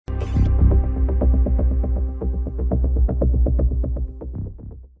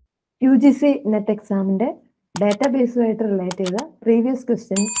UGC net examന്റെ ഡാറ്റാബേസുമായിട്ട് relate ചെയ്ത previous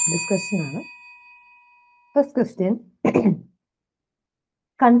question discussion ആണ്. First question,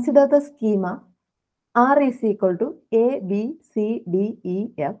 consider the schema R is equal to A, B, C, D, E,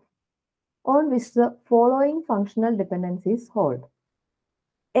 F on which the following functional dependencies hold.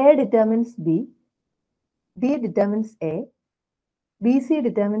 A determines B, D determines A, BC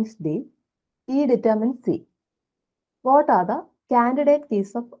determines D, E determines C. What are the candidate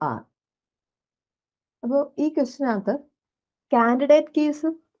keys of R? അപ്പോൾ ഈ ക്വസ്റ്റിനകത്ത് candidate keys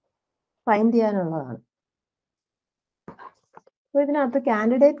find ചെയ്യാനുള്ളതാണ്. അപ്പോൾ ഇതിനകത്ത്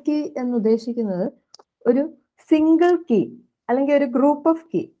candidate key എന്ന് ഉദ്ദേശിക്കുന്നത് ഒരു single key അല്ലെങ്കിൽ ഒരു group of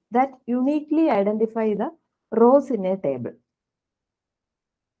key that uniquely identify the rose in A table.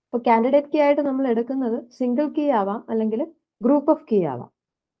 അപ്പോൾ കാൻഡിഡേറ്റ് കീ ആയിട്ട് നമ്മൾ എടുക്കുന്നത് സിംഗിൾ കീ ആവാം അല്ലെങ്കിൽ ഗ്രൂപ്പ് ഓഫ് കീ ആവാം.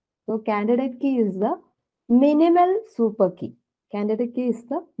 So candidate key is the minimal super key. Candidate key is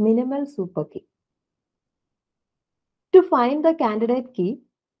the minimal super key. To find the candidate key,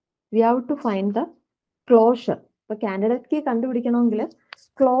 we have to find the closure. അപ്പോൾ candidate key കണ്ടുപിടിക്കണമെങ്കിൽ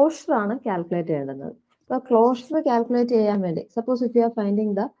closure ആണ് calculate ചെയ്യേണ്ടത്. അപ്പോൾ closure calculate ചെയ്യാൻ വേണ്ടി suppose if you are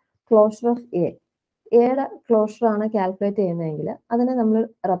finding the closure of എയുടെ closure ആണ് calculate ചെയ്യുന്നതെങ്കിൽ അതിനെ നമ്മൾ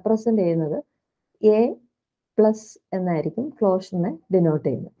റെപ്രസെന്റ് ചെയ്യുന്നത് A+ എന്നായിരിക്കും ക്ലോഷറിനെ ഡിനോട്ട്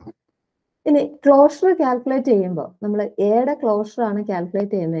ചെയ്യുന്നത്. ഇനി ക്ലോഷർ കാൽക്കുലേറ്റ് ചെയ്യുമ്പോൾ നമ്മൾ എയുടെ ക്ലോഷർ ആണ്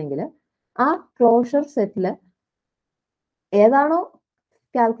കാൽക്കുലേറ്റ് ചെയ്യുന്നതെങ്കിൽ ആ ക്ലോഷർ സെറ്റിൽ ഏതാണോ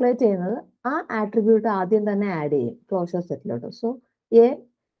കാൽക്കുലേറ്റ് ചെയ്യുന്നത് ആ ആട്രിബ്യൂട്ട് ആദ്യം തന്നെ ആഡ് ചെയ്യും closure സെറ്റിലോട്ട്. So A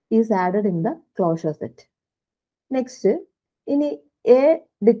is added in the closure set. Next, ഇനി എ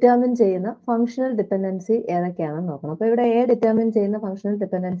ഡിറ്റർമിൻ ചെയ്യുന്ന ഫങ്ഷണൽ ഡിപ്പെൻഡൻസി ഏതൊക്കെയാണെന്ന് നോക്കണം. അപ്പോൾ ഇവിടെ എ ഡിറ്റർമിൻ ചെയ്യുന്ന functional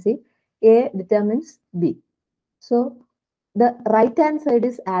dependency A determines B. So the right hand side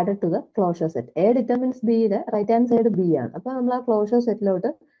is added to the closure set. A determines ബിയുടെ right hand side B ആണ്. അപ്പോൾ നമ്മൾ ആ ക്ലോഷർ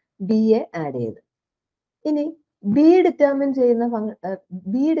സെറ്റിലോട്ട് ബി എ ആഡ് ചെയ്ത്. ഇനി ബി ഡിറ്റർമിൻ ചെയ്യുന്ന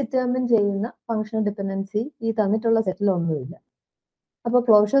ഫങ്ഷണൽ ഡിപ്പെൻഡൻസി ഈ തന്നിട്ടുള്ള സെറ്റിൽ ഒന്നുമില്ല. അപ്പോൾ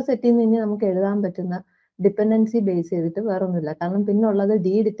ക്ലോഷർ സെറ്റിൽ നിന്ന് നമുക്ക് എഴുതാൻ പറ്റുന്ന ഡിപ്പെൻഡൻസി ബേസ് ചെയ്തിട്ട് വേറെ ഒന്നുമില്ല. കാരണം പിന്നെ ഉള്ളത്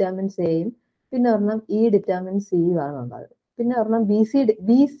ഡി ഡിറ്റർമിൻസ് എയും പിന്നെ ഒരെണ്ണം ഇ ഡിറ്റർമിൻസ് സിയും ആണുള്ളത്. പിന്നെ ഒരെണ്ണം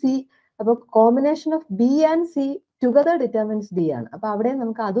ബി സി. അപ്പോൾ combination of B and C together determines D ആണ്. അപ്പോൾ അവിടെ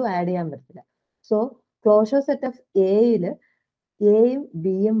നമുക്ക് അതും ആഡ് ചെയ്യാൻ പറ്റില്ല. സോ ക്ലോഷർ സെറ്റ് ഓഫ് എയിൽ എയും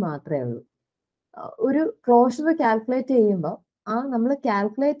ബിയും മാത്രമേ ഉള്ളൂ. ഒരു ക്ലോഷർ കാൽക്കുലേറ്റ് ചെയ്യുമ്പോൾ ആ നമ്മൾ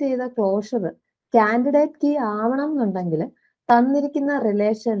കാൽക്കുലേറ്റ് ചെയ്ത ക്ലോഷർ കാൻഡിഡേറ്റ് കീ ആവണം എന്നുണ്ടെങ്കിൽ തന്നിരിക്കുന്ന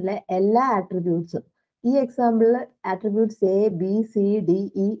റിലേഷനിലെ എല്ലാ ആട്രിബ്യൂട്ട്സും, ഈ എക്സാമ്പിളിൽ attributes A B C D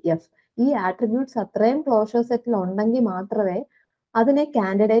E F, ഈ ആട്രിബ്യൂട്ട്സ് അത്രയും ക്ലോഷർ സെറ്റിൽ ഉണ്ടെങ്കിൽ മാത്രമേ അതിനെ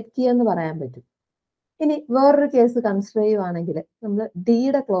കാൻഡിഡേറ്റ് കീ എന്ന് പറയാൻ പറ്റൂ. ഇനി വേറൊരു കേസ് കൺസിഡർ ചെയ്യുവാണെങ്കിൽ നമ്മൾ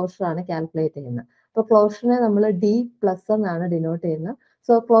ഡിയുടെ ക്ലോഷർ ആണ് കാൽക്കുലേറ്റ് ചെയ്യുന്നത്. അപ്പോൾ ക്ലോഷറിനെ നമ്മൾ D+ എന്നാണ് ഡിനോട്ട് ചെയ്യുന്നത്.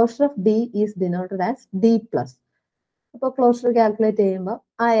 So closure of D is denoted as D+. അപ്പോൾ ക്ലോഷർ കാൽക്കുലേറ്റ് ചെയ്യുമ്പോൾ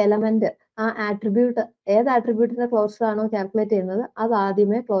ആ എലമെന്റ്, ആ ആട്രിബ്യൂട്ട്, ഏത് ആട്രിബ്യൂട്ടിന്റെ ക്ലോഷർ ആണോ കാൽക്കുലേറ്റ് ചെയ്യുന്നത് അത്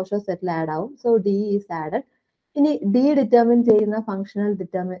ആദ്യമേ ക്ലോഷർ സെറ്റിൽ ആഡ് ആവും. So D is added. ഇനി ഡി ഡിറ്റർമിൻ ചെയ്യുന്ന functional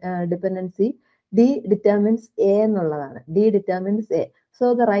dependency D determines A എന്നുള്ളതാണ്. D determines A. So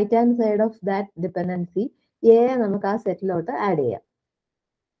the right hand side of that dependency A നമുക്ക് ആ സെറ്റിലോട്ട് ആഡ് ചെയ്യാം.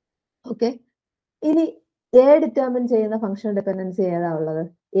 ഓക്കെ. ഇനി എ ഡിറ്റർമിൻ ചെയ്യുന്ന ഫങ്ഷണൽ ഡിപ്പെൻഡൻസി ഏതാ ഉള്ളത്?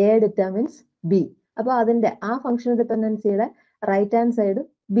 A determines B. അപ്പോൾ അതിന്റെ ആ functional ഡിപ്പെൻഡൻസിയുടെ right hand side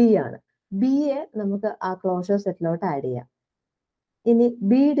B ആണ്. ബി എ നമുക്ക് ആ ക്ലോഷർ സെറ്റിലോട്ട് ആഡ് ചെയ്യാം. ഇനി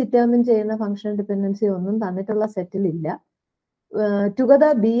ബി ഡിറ്റർമിൻ ചെയ്യുന്ന ഫങ്ഷണൽ ഡിപ്പെൻഡൻസി ഒന്നും തന്നിട്ടുള്ള സെറ്റിൽ ഇല്ല.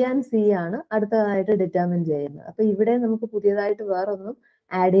 ടുഗദർ ബി ആൻഡ് സി ആണ് അടുത്തതായിട്ട് ഡിറ്റർമിൻ ചെയ്യുന്നത്. അപ്പൊ ഇവിടെ നമുക്ക് പുതിയതായിട്ട് വേറൊന്നും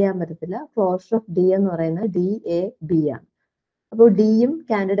ആഡ് ചെയ്യാൻ പറ്റത്തില്ല. ക്ലോഷർ ഓഫ് ഡി എന്ന് പറയുന്നത് ഡി എ ബി ആണ്. അപ്പോൾ ഡിയും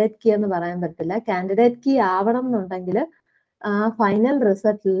കാൻഡിഡേറ്റ് കീ എന്ന് പറയാൻ പറ്റില്ല. കാൻഡിഡേറ്റ് കീ ആവണം എന്നുണ്ടെങ്കിൽ ആ ഫൈനൽ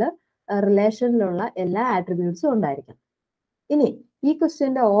റിസൾട്ടിൽ റിലേഷനിലുള്ള എല്ലാ ആട്രിബ്യൂട്ട്സും ഉണ്ടായിരിക്കണം. ഇനി ഈ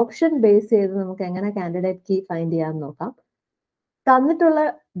ക്വസ്റ്റ്യന്റെ ഓപ്ഷൻ ബേസ് ചെയ്ത് നമുക്ക് എങ്ങനെ കാൻഡിഡേറ്റ് കീ ഫൈൻഡ് ചെയ്യാമെന്ന് നോക്കാം. തന്നിട്ടുള്ള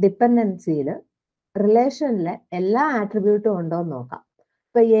ഡിപ്പെൻഡൻസിയിൽ റിലേഷനിലെ എല്ലാ ആട്രിബ്യൂട്ടും ഉണ്ടോ എന്ന് നോക്കാം.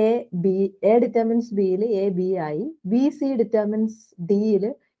 ഇപ്പൊ എ ഡിറ്റർമിൻസ് ബിയിൽ എ ബി ആയി, ബി സി ഡിറ്റർമിൻസ് ഡിയിൽ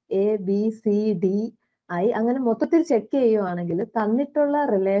എ ബി സി ഡി ആയി. അങ്ങനെ മൊത്തത്തിൽ ചെക്ക് ചെയ്യുവാണെങ്കിൽ തന്നിട്ടുള്ള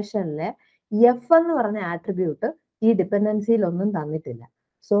റിലേഷനിലെ എഫ് എന്ന് പറഞ്ഞ ആട്രിബ്യൂട്ട് ഈ ഡിപ്പെൻഡൻസിയിൽ ഒന്നും തന്നിട്ടില്ല.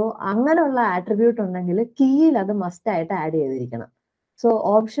 സോ അങ്ങനെയുള്ള ആട്രിബ്യൂട്ട് ഉണ്ടെങ്കിൽ കീയിൽ അത് മസ്റ്റ് ആയിട്ട് ആഡ് ചെയ്തിരിക്കണം. സോ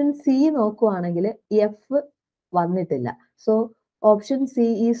ഓപ്ഷൻ സി നോക്കുവാണെങ്കിൽ എഫ് വന്നിട്ടില്ല. So option C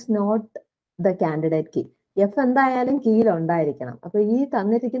is not the candidate key. F എന്തായാലും കീയിൽ ഉണ്ടായിരിക്കണം. അപ്പൊ ഈ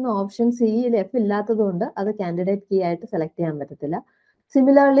തന്നിരിക്കുന്ന ഓപ്ഷൻ സിയിൽ എഫ് ഇല്ലാത്തത് കൊണ്ട് അത് കാൻഡിഡേറ്റ് കീ ആയിട്ട് സെലക്ട് ചെയ്യാൻ പറ്റത്തില്ല.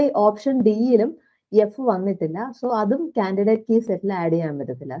 സിമിലർലി ഓപ്ഷൻ ഡിയിലും എഫ് വന്നിട്ടില്ല. സോ അതും കാൻഡിഡേറ്റ് കീ സെറ്റിൽ ആഡ് ചെയ്യാൻ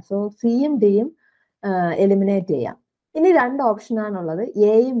പറ്റത്തില്ല. സോ സിയും ഡിയും എലിമിനേറ്റ് ചെയ്യാം. ഇനി രണ്ട് ഓപ്ഷനാണുള്ളത്,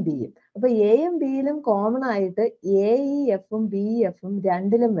 എയും ബിയും. അപ്പൊ എയും ബിയിലും കോമൺ ആയിട്ട് എഇഎഫും ബിഇഎഫും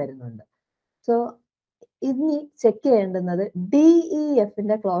രണ്ടിലും വരുന്നുണ്ട്. സോ ഇനി ചെക്ക് ചെയ്യേണ്ടുന്നത്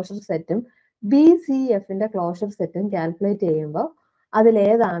ഡിഇഎഫിന്റെ ക്ലോഷർ സെറ്റും ബിസിഎഫിന്റെ ക്ലോഷർ സെറ്റും കാൽക്കുലേറ്റ് ചെയ്യുമ്പോൾ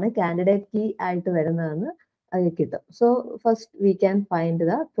അതിലേതാണ് കാൻഡിഡേറ്റ് കീ ആയിട്ട് വരുന്നതെന്ന് അത് കിട്ടും. So first we can find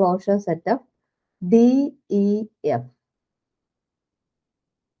the closure set of ഡിഇഎഫ്.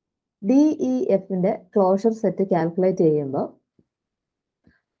 ഡിഇഎഫിന്റെ closure set calculate ചെയ്യുമ്പോൾ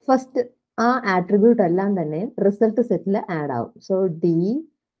ഫസ്റ്റ് ആ ആട്രിബ്യൂട്ട് എല്ലാം തന്നെ റിസൾട്ട് സെറ്റിൽ ആഡ് ആവും. സോ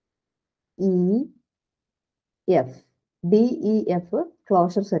ഡിഇഎഫ്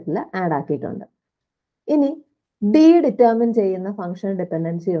ക്ലോഷർ സെറ്റിൽ ആഡ് ആക്കിയിട്ടുണ്ട്. ഇനി ഡി ഡിറ്റർമിൻ ചെയ്യുന്ന ഫംഗ്ഷൻ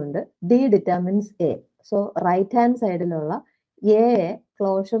ഡിപ്പെൻഡൻസി ഉണ്ട്, D determines A. So right hand സൈഡിലുള്ള എ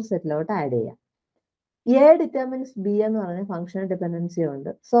ക്ലോഷർ സെറ്റിലോട്ട് ആഡ് ചെയ്യാം. എ ഡിറ്റർമിൻസ് ബി എന്ന് പറഞ്ഞ ഫംഗ്ഷൻ ഡിപ്പെൻഡൻസി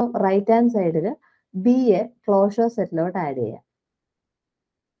ഉണ്ട്. സോ റൈറ്റ് ഹാൻഡ് സൈഡിൽ ബി എ ക്ലോഷർ സെറ്റിലോട്ട് ആഡ് ചെയ്യാം.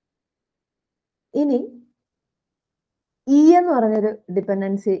 ഇനി ഇ എന്ന് പറഞ്ഞൊരു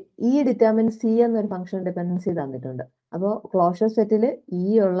ഡിപ്പെൻഡൻസി, ഇ ഡിറ്റർമിൻ സി എന്നൊരു ഫംഗ്ഷൻ ഡിപ്പെൻഡൻസി തന്നിട്ടുണ്ട്. അപ്പോൾ ക്ലോഷർ സെറ്റിൽ ഇ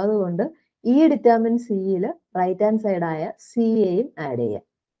ഉള്ളത് കൊണ്ട് ഇ ഡിറ്റർമിൻ സിയിൽ റൈറ്റ് ഹാൻഡ് സൈഡായ സി എയും ആഡ് ചെയ്യാം.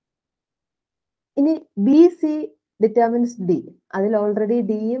 ഇനി ബി സി ഡിറ്റർമിൻസ് ഡി, അതിൽ ഓൾറെഡി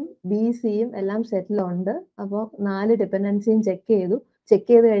ഡിയും ബി സിയും എല്ലാം സെറ്റിലുണ്ട്. അപ്പോൾ 4 ഡിപ്പെൻഡൻസിയും ചെക്ക്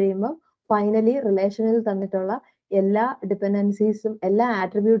ചെയ്ത് കഴിയുമ്പോൾ ഫൈനലി റിലേഷനിൽ തന്നിട്ടുള്ള എല്ലാ ഡിപ്പെൻഡൻസീസും എല്ലാ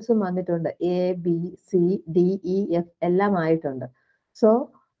ആട്രിബ്യൂട്ട്സും വന്നിട്ടുണ്ട്. A B C D E F എല്ലാം ആയിട്ടുണ്ട്. സോ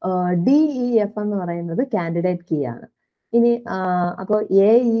ഡിഇഎഫ് എന്ന് പറയുന്നത് കാൻഡിഡേറ്റ് കീ ആണ്. ഇനി അപ്പോൾ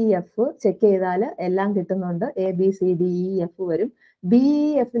എ ഇ എഫ് ചെക്ക് ചെയ്താൽ എല്ലാം കിട്ടുന്നുണ്ട്, A B C D E F വരും.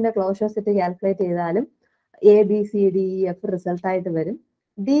 ബിഇഎഫിന്റെ ക്ലോഷർ സെറ്റ് കാൽക്കുലേറ്റ് ചെയ്താലും A B C D E F result ആയിട്ട് വരും.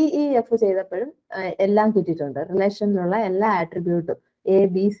 ഡിഇഎഫ് ചെയ്തപ്പോഴും എല്ലാം കിട്ടിയിട്ടുണ്ട്, റിലേഷനിലുള്ള എല്ലാ ആട്രിബ്യൂട്ടും A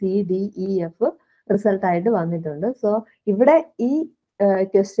B C D E F result ആയിട്ട് വന്നിട്ടുണ്ട്. സോ ഇവിടെ ഈ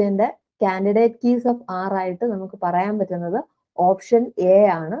ക്വസ്റ്റ്യന്റെ കാൻഡിഡേറ്റ് കീസ് ഓഫ് ആർ ആയിട്ട് നമുക്ക് പറയാൻ പറ്റുന്നത് ഓപ്ഷൻ എ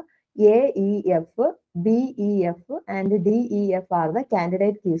ആണ്. എഇഎഫ്, ബിഇഎഫ് and ഡിഇഎഫ് are the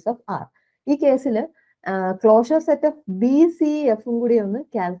candidate keys of R. ഈ കേസിൽ closure set of B C എഫും കൂടി ഒന്ന്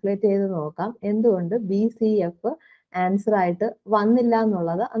കാൽക്കുലേറ്റ് ചെയ്ത് നോക്കാം. എന്തുകൊണ്ട് ബി സി എഫ് ആൻസർ ആയിട്ട് വന്നില്ല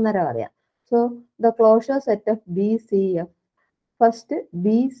എന്നുള്ളത് അന്നേരം അറിയാം. So the closure set of B C F, first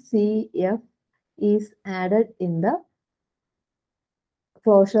B C F is added in the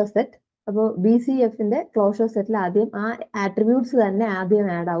closure set. അപ്പോൾ ബി സി എഫിന്റെ ക്ലോഷർ സെറ്റിൽ ആദ്യം ആ ആട്രിബ്യൂട്ട്സ് തന്നെ ആദ്യം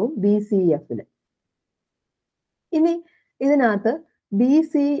ആഡ് ആവും ബി സി എഫിൽ. ഇനി ഇതിനകത്ത് ബി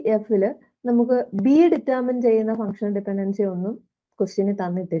സി എഫിൽ നമുക്ക് ബി ഡിറ്റർമിൻ ചെയ്യുന്ന ഫംഗ്ഷൻ ഡിപ്പെൻഡൻസി ഒന്നും ക്വസ്റ്റ്യന്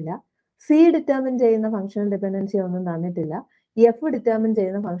തന്നിട്ടില്ല, സി ഡിറ്റർമിൻ ചെയ്യുന്ന ഫംഗ്ഷൻ ഡിപ്പെൻഡൻസി ഒന്നും തന്നിട്ടില്ല, എഫ് ഡിറ്റർമിൻ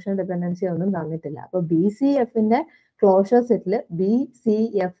ചെയ്യുന്ന ഫംഗ്ഷൻ ഡിപ്പെൻഡൻസി ഒന്നും തന്നിട്ടില്ല. അപ്പൊ ബി സി എഫിന്റെ ക്ലോഷർ സെറ്റിൽ ബി സി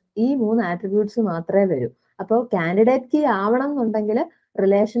എഫ് ഈ 3 ആട്രിബ്യൂട്ട്സ് മാത്രമേ വരൂ. അപ്പോൾ കാൻഡിഡേറ്റ് കീ ആവണം എന്നുണ്ടെങ്കിൽ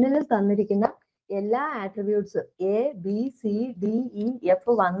റിലേഷനിൽ തന്നിരിക്കുന്ന എല്ലാ attributes A B C D E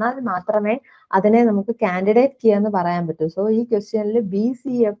F വന്നാൽ മാത്രമേ അതിനെ നമുക്ക് കാൻഡിഡേറ്റ് കീ എന്ന് പറയാൻ പറ്റൂ. സോ ഈ ക്വസ്റ്റ്യനിൽ ബി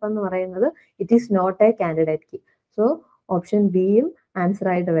സി എഫ് എന്ന് പറയുന്നത് it is not A candidate key. So option ബിയും ആൻസർ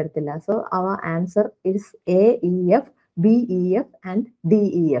ആയിട്ട് വരത്തില്ല. So our answer is A E F, BEF and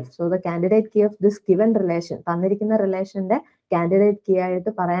DEF. So the candidate key of this given relation, തന്നിരിക്കുന്ന റിലേഷന്റെ candidate key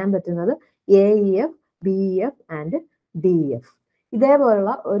ആയിട്ട് പറയാൻ പറ്റുന്നത് AEF, BEF and DEF.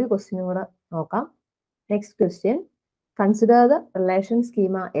 ഇതേപോലുള്ള ഒരു ക്വസ്റ്റ്യനും കൂടെ നോക്കാം. Next question, consider the relation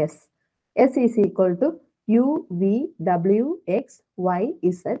schema S. S is equal to U, V, W, X, Y,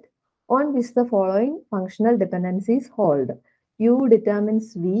 Z on which the following functional dependencies hold. U determines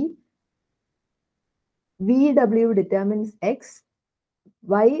V, VW determines X,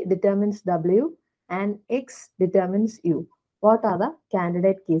 Y determines W, and X determines U. What are the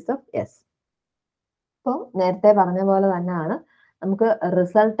candidate keys of S? So, നേരത്തെ പറഞ്ഞ പോലെ തന്നെയാണ് നമുക്ക്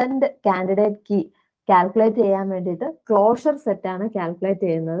resultant candidate key calculate ചെയ്യാൻ വേണ്ടിയിട്ട് closure set ആണ് calculate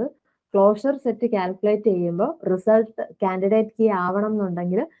ചെയ്യുന്നത്. Closure set calculate ചെയ്യുമ്പോൾ റിസൾട്ട് കാൻഡിഡേറ്റ് കീ ആവണം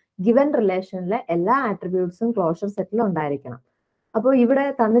എന്നുണ്ടെങ്കിൽ ഗിവൻ റിലേഷനിലെ എല്ലാ ആട്രിബ്യൂട്ട്സും ക്ലോഷർ സെറ്റിൽ ഉണ്ടായിരിക്കണം. അപ്പോൾ ഇവിടെ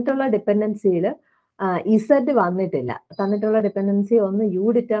തന്നിട്ടുള്ള ഡിപ്പെൻഡൻസിയിൽ ഇസഡ് വന്നിട്ടില്ല. തന്നിട്ടുള്ള ഡിപ്പെൻഡൻസി ഒന്ന് യു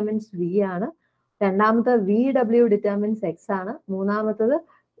ഡിറ്റർമിൻസ് വി ആണ്, രണ്ടാമത്തെ വി ഡബ്ല്യു ഡിറ്റർമിൻസ് എക്സ് ആണ്, മൂന്നാമത്തത്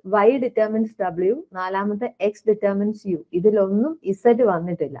വൈ ഡിറ്റർമിൻസ് ഡബ്ല്യു, നാലാമത്തെ എക്സ് ഡിറ്റർമിൻസ് യു. ഇതിലൊന്നും ഇസഡ്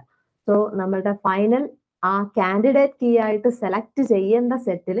വന്നിട്ടില്ല. സോ നമ്മളുടെ ഫൈനൽ ആ കാൻഡിഡേറ്റ് കീ ആയിട്ട് സെലക്ട് ചെയ്യേണ്ട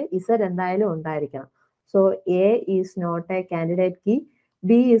സെറ്റിൽ ഇസഡ് എന്തായാലും ഉണ്ടായിരിക്കണം. So A is not A candidate key,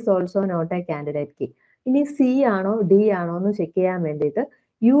 B is also not A candidate key. ഇനി സി ആണോ ഡി ആണോ എന്ന് ചെക്ക് ചെയ്യാൻ വേണ്ടിയിട്ട്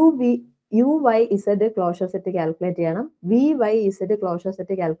U Y Z closure set calculate ചെയ്യണം, V Y Z closure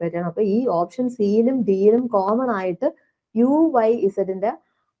set calculate ചെയ്യണം. അപ്പൊ ഈ ഓപ്ഷൻ സിയിലും ഡിയിലും കോമൺ ആയിട്ട് യു വൈ ഇസഡിന്റെ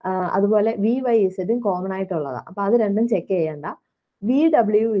അതുപോലെ VYZ കോമൺ ആയിട്ടുള്ളതാണ്. അപ്പൊ അത് രണ്ടും ചെക്ക് ചെയ്യേണ്ട.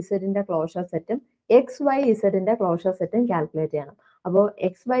 VWZന്റെ ക്ലോഷർ സെറ്റും XYZന്റെ ക്ലോഷർ സെറ്റും കാൽക്കുലേറ്റ് ചെയ്യണം. അപ്പോൾ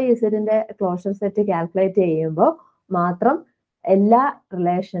XYZന്റെ ക്ലോഷർ സെറ്റ് കാൽക്കുലേറ്റ് ചെയ്യുമ്പോൾ മാത്രം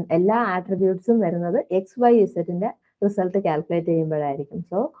എല്ലാ ആട്രിബ്യൂട്ട്സും വരുന്നത് XYZന്റെ result calculate ചെയ്യുമ്പോഴായിരിക്കും.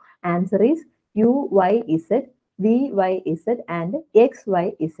 So answer is UYZ, VYZ and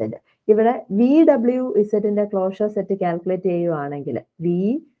XYZ. ഇവിടെ VWZന്റെ ക്ലോഷർ സെറ്റ് കാൽക്കുലേറ്റ് ചെയ്യുവാണെങ്കിൽ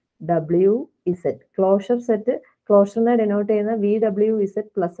VWZ ക്ലോഷർ സെറ്റ്, ക്ലോഷറിനെ ഡെനോട്ട് ചെയ്യുന്ന VWZ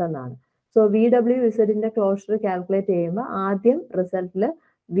പ്ലസ് എന്നാണ്. സോ VWZന്റെ ക്ലോഷർ കാൽക്കുലേറ്റ് ചെയ്യുമ്പോൾ ആദ്യം റിസൾട്ടിൽ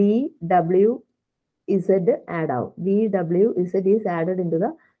VWZ ആഡ് ആവും. VWZ is added in to the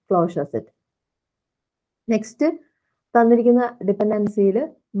closure set. Next തന്നിരിക്കുന്ന ഡിപെൻഡൻസിയിൽ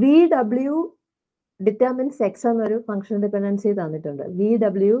VW determines X എന്നൊരു function dependency തന്നിട്ടുണ്ട്.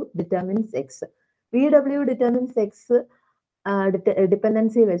 VW determines X. VW determines X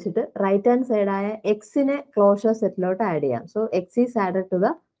dependency വെച്ചിട്ട് right hand സൈഡായ എക്സിനെ closure സെറ്റിലോട്ട് add ചെയ്യാം. So X is added to the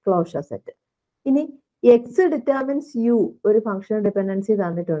closure set. ഇനി X determines U ഒരു function dependency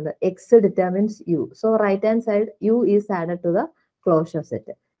തന്നിട്ടുണ്ട്. X determines U. So right hand side U is added to the closure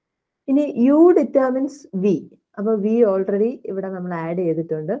set. ഇനി U determines V. അപ്പൊ we already ഇവിടെ നമ്മൾ add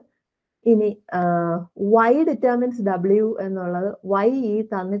ചെയ്തിട്ടുണ്ട്. ഇനി Y determines W എന്നുള്ളത് വൈ ഈ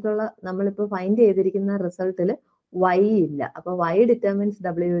തന്നിട്ടുള്ള നമ്മളിപ്പോൾ ഫൈൻഡ് ചെയ്തിരിക്കുന്ന റിസൾട്ടിൽ വൈ ഇല്ല. അപ്പൊ വൈ ഡിറ്റർമിൻസ്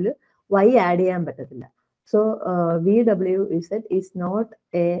ഡബ്ല്യുവിൽ വൈ ആഡ് ചെയ്യാൻ പറ്റത്തില്ല. So VWZ is not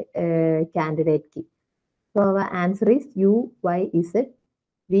A candidate key. So our answer is UYZ,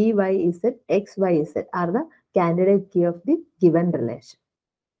 VYZ, XYZ are the candidate key of the given relation.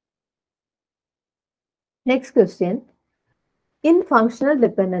 Next question. In functional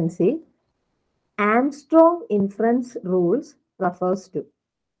dependency, Armstrong inference rules refers to.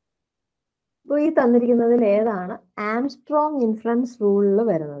 അപ്പോൾ ഈ തന്നിരിക്കുന്നതിൽ ഏതാണ് Armstrong inference റൂളിൽ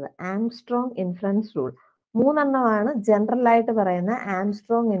വരുന്നത്? Armstrong inference rule മൂന്നെണ്ണമാണ് general ആയിട്ട് പറയുന്ന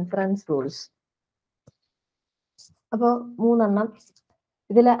Armstrong inference rules. അപ്പോൾ മൂന്നെണ്ണം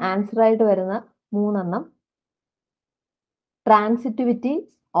ഇതിൽ ആൻസർ ആയിട്ട് വരുന്ന മൂന്നെണ്ണം transitivity,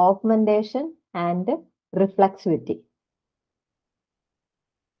 augmentation and reflexivity.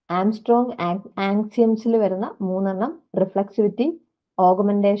 Armstrong ആക്സിയംസിൽ വരുന്ന മൂന്നെണ്ണം reflexivity,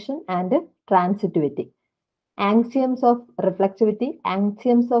 augmentation and transitivity. Axioms of reflexivity,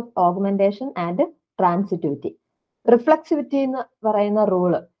 axioms of augmentation and transitivity. Reflexivity എന്ന് പറയുന്ന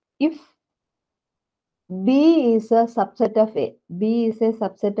rule, if B is a subset of A, B is a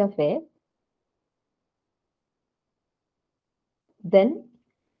subset of A, then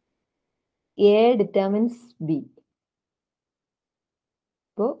A determines B.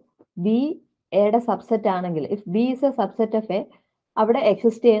 So B A യുടെ subset ആണെങ്കിൽ, if B is a subset of A, അവിടെ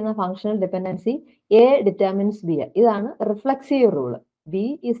exist ചെയ്യുന്ന functional dependency A determines B. ഇതാണ് reflexive rule. B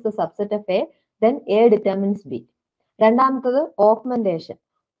is the subset of A, then A determines B. രണ്ടാമത്തത് augmentation.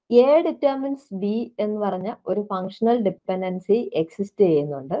 A determines B എന്ന് പറഞ്ഞ ഒരു functional dependency exist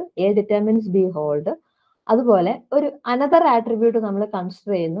ചെയ്യുന്നുണ്ട്. A determines B hold. അതുപോലെ ഒരു അനദർ ആട്രിബ്യൂട്ട് നമ്മൾ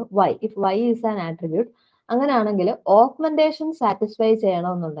കൺസിഡർ ചെയ്യുന്നു Y. If Y is an attribute, അങ്ങനെയാണെങ്കിൽ ഓഗ്മെന്റേഷൻ സാറ്റിസ്ഫൈ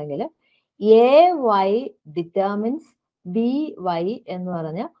ചെയ്യണമെന്നുണ്ടെങ്കിൽ AY determines BY എന്ന്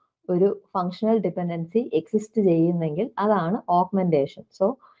പറഞ്ഞ ഒരു ഫങ്ഷണൽ ഡിപെൻഡൻസി എക്സിസ്റ്റ് ചെയ്യുന്നെങ്കിൽ അതാണ് augmentation. So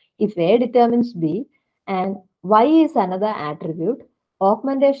if A determines B and Y is another attribute,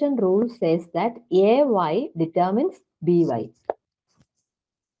 augmentation rule says that AY determines BY.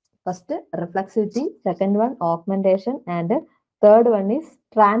 First reflexivity, second one augmentation, and third one is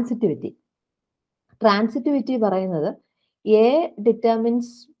transitivity. Transitivity പറയുന്നത് A determines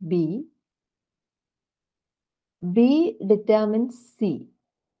B, B determines C.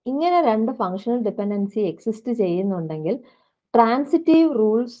 ഇങ്ങനെ രണ്ട് functional dependency exist ചെയ്യുന്നുണ്ടെങ്കിൽ transitive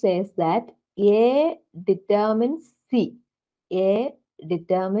rule says that A determines C. A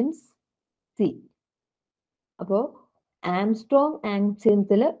determines C. അപ്പോൾ Armstrong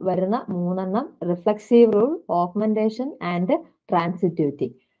ആക്സിയംസിൽ വരുന്ന മൂന്നെണ്ണം reflexive rule, augmentation and transitivity.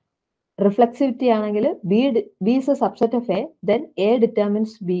 Reflexivity ആണെങ്കിൽ B is A subset of A, then A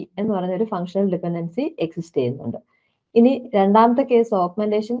determines B എന്ന് പറഞ്ഞ ഒരു ഫങ്ഷണൽ ഡിപെൻഡൻസി എക്സിസ്റ്റ് ചെയ്യുന്നുണ്ട്. ഇനി രണ്ടാമത്തെ case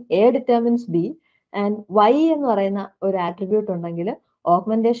augmentation, A determines B and Y എന്ന് പറയുന്ന ഒരു ആട്രിബ്യൂട്ട് ഉണ്ടെങ്കിൽ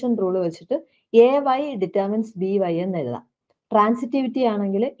ഓഗ്മെന്റേഷൻ റൂൾ വെച്ചിട്ട് AY ഡിറ്റർമിൻസ് BY എന്ന് എഴുതാം. ട്രാൻസിറ്റിവിറ്റി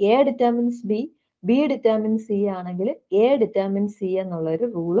ആണെങ്കിൽ A determines B, B determines C ആണെങ്കിൽ A ഡിറ്റർമിൻസ് C എന്നുള്ള ഒരു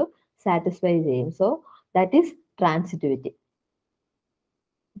റൂള് സാറ്റിസ്ഫൈ ചെയ്യും. So that is transitivity.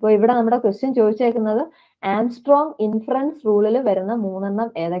 അപ്പോൾ ഇവിടെ നമ്മുടെ ക്വസ്റ്റ്യൻ ചോദിച്ചേക്കുന്നത് ആംസ്ട്രോങ് ഇൻഫറൻസ് റൂളിൽ വരുന്ന മൂന്നെണ്ണം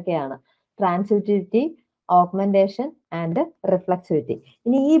ഏതൊക്കെയാണ്? Transitivity, augmentation and reflexivity.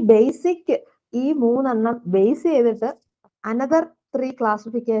 ഇനി ഈ ബേസിക് ഈ മൂന്നെണ്ണം ബേസ് ചെയ്തിട്ട് അനദർ ത്രീ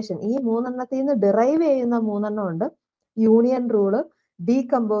ക്ലാസിഫിക്കേഷൻ, ഈ മൂന്നെണ്ണത്തിൽ നിന്ന് ഡിറൈവ് ചെയ്യുന്ന മൂന്നെണ്ണം ഉണ്ട്. Union rule,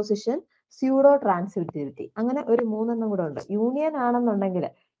 decomposition, pseudo transitivity, അങ്ങനെ ഒരു മൂന്നെണ്ണം കൂടെ ഉണ്ട്. യൂണിയൻ ആണെന്നുണ്ടെങ്കിൽ,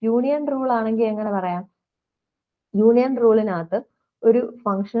 യൂണിയൻ റൂൾ ആണെങ്കിൽ എങ്ങനെ പറയാം? യൂണിയൻ റൂളിനകത്ത് ഒരു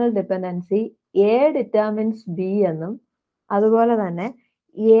functional dependency A determines B എന്നും അതുപോലെ തന്നെ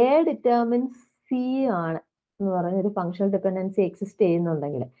എ ഡിറ്റർമിൻസ് സി ആണ് എന്ന് പറഞ്ഞ ഒരു ഫങ്ഷണൽ ഡിപ്പെൻഡൻസി എക്സിസ്റ്റ്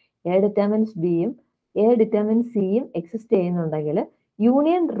ചെയ്യുന്നുണ്ടെങ്കിൽ, എ ഡിറ്റർമിൻസ് ബിയും എ ഡിറ്റർമിൻസ് സിയും എക്സിസ്റ്റ് ചെയ്യുന്നുണ്ടെങ്കിൽ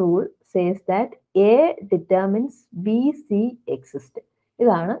union rule says that A determines B C exist.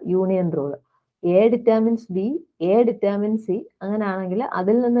 ഇതാണ് union rule. A determines B, A determines C, അങ്ങനെയാണെങ്കിൽ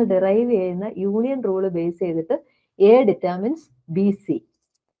അതിൽ നിന്ന് ഡിറൈവ് ചെയ്യുന്ന യൂണിയൻ റൂൾ ബേസ് ചെയ്തിട്ട് എ ഡിറ്റർമിൻസ് ബി സി.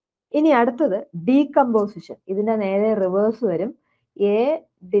 ഇനി അടുത്തത് ഡീകമ്പോസിഷൻ. ഇതിന്റെ നേരെ റിവേഴ്സ് വരും. എ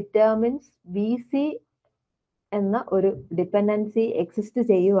ഡിറ്റർമിൻസ് ബി സി എന്ന ഒരു ഡിപ്പെൻഡൻസി എക്സിസ്റ്റ്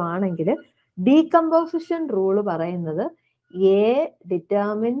ചെയ്യുവാണെങ്കിൽ ഡീകമ്പോസിഷൻ റൂള് പറയുന്നത് A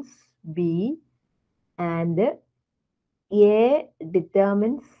determines B and A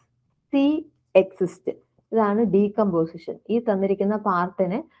determines C exist. ഇതാണ് ഡീകമ്പോസിഷൻ. ഈ തന്നിരിക്കുന്ന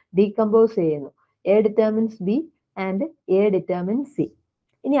പാർട്ടിനെ ഡീകമ്പോസ് ചെയ്യുന്നു. A determines B and A determines C.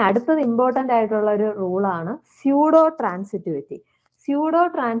 ഇനി അടുത്തത് ഇമ്പോർട്ടൻ്റ് ആയിട്ടുള്ള ഒരു റൂളാണ് pseudo transitivity. Pseudo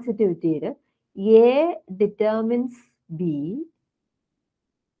ട്രാൻസിറ്റിവിറ്റിയിൽ A determines B,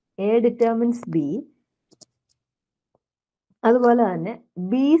 A determines B, അതുപോലെ തന്നെ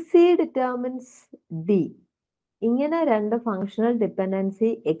ബി സി ഡിറ്റർമിൻസ് ഡി, ഇങ്ങനെ രണ്ട് ഫങ്ഷണൽ ഡിപ്പെൻഡൻസി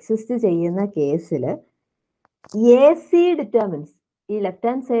എക്സിസ്റ്റ് ചെയ്യുന്ന കേസിൽ എ സി ഡിറ്റർമിൻസ്, ഈ ലെഫ്റ്റ്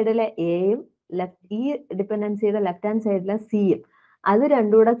ഹാൻഡ് സൈഡിലെ എയും ഈ ഡിപ്പെൻഡൻസിയുടെ ലെഫ്റ്റ് ഹാൻഡ് സൈഡിലെ സിയും, അത്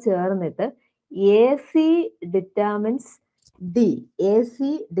രണ്ടും കൂടെ ചേർന്നിട്ട് A C determines D, A C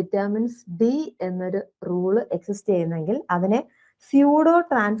determines D എന്നൊരു റൂള് എക്സിസ്റ്റ് ചെയ്യുന്നെങ്കിൽ അതിനെ സ്യൂഡോ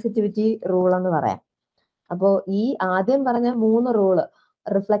ട്രാൻസിറ്റിവിറ്റി റൂൾ എന്ന് പറയാം. അപ്പോൾ ഈ ആദ്യം പറഞ്ഞ മൂന്ന് റൂള്,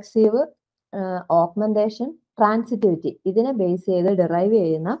 റിഫ്ലെക്സീവ്, ഓഗ്മെന്റേഷൻ, ട്രാൻസിറ്റിവിറ്റി, ഇതിനെ ബേസ് ചെയ്ത് ഡിറൈവ്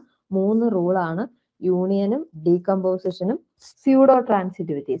ചെയ്യുന്ന മൂന്ന് റൂളാണ് യൂണിയനും ഡീകമ്പോസിഷനും pseudo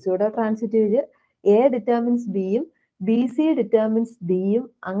transitivity. Pseudo transitivity A determines ബിയും ബി സി ഡിറ്റർമിൻസ് ഡിയും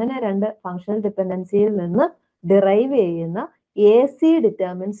അങ്ങനെ രണ്ട് ഫങ്ഷണൽ ഡിപ്പെൻഡൻസിയിൽ നിന്ന് ഡിറൈവ് ചെയ്യുന്ന എ സി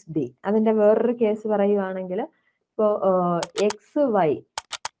ഡിറ്റർമിൻസ് ഡി. അതിന്റെ വേറൊരു കേസ് പറയുവാണെങ്കിൽ, ഇപ്പോൾ X Y,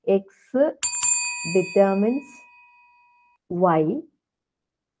 X determines Y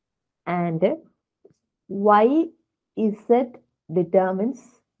and Y Z determines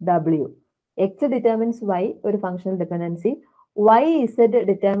W. X determines Y ഒരു functional dependency, Y Z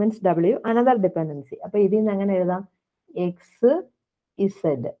determines W another dependency. അപ്പൊ ഇതിൽ നിന്ന് എങ്ങനെ എഴുതാം? X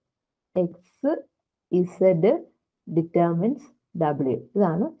Z, X Z determines W.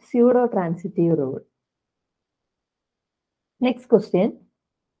 ഇതാണ് pseudo transitive rule. Next question.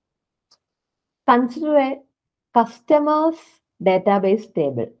 Consider A customers database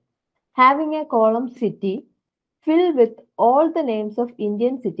table having a column city filled with all the names of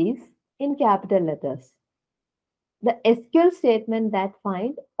Indian cities in capital letters. The SQL statement that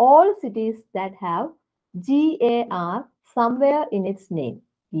find all cities that have GAR somewhere in its name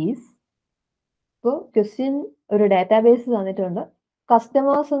is. ഇപ്പോൾ question ഒരു database തന്നിട്ടുണ്ട്.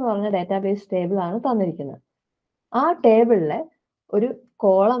 Customers എന്ന് പറഞ്ഞ database table ആണ് തന്നിരിക്കുന്നത്. ആ ടേബിളിലെ ഒരു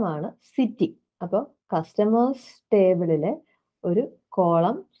കോളമാണ് city. അപ്പോൾ കസ്റ്റമേഴ്സ് ടേബിളിലെ ഒരു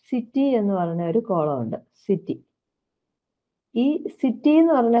കോളം സിറ്റി എന്ന് പറഞ്ഞ ഒരു കോളം ഉണ്ട്, സിറ്റി. ഈ സിറ്റി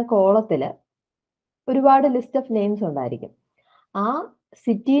എന്ന് പറഞ്ഞ കോളത്തിൽ ഒരുപാട് ലിസ്റ്റ് ഓഫ് നെയിംസ് ഉണ്ടായിരിക്കും. ആ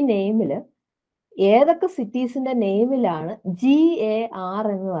സിറ്റി നെയിമിൽ ഏതൊക്കെ സിറ്റീസിന്റെ നെയിമിലാണ് GAR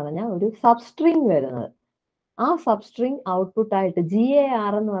എന്ന് പറഞ്ഞ ഒരു സബ്സ്ട്രിങ് വരുന്നത്, ആ സബ്സ്ട്രിങ് ഔട്ട്പുട്ട് ആയിട്ട്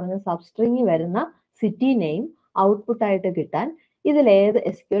GAR എന്ന് പറഞ്ഞ സബ്സ്ട്രിങ് വരുന്ന സിറ്റി നെയിം ഔട്ട്പുട്ട് ആയിട്ട് കിട്ടാൻ ഇതിൽ ഏത്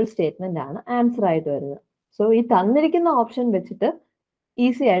SQL സ്റ്റേറ്റ്മെന്റ് ആണ് ആൻസർ ആയിട്ട് വരുന്നത്. സോ ഈ തന്നിരിക്കുന്ന ഓപ്ഷൻ വെച്ചിട്ട്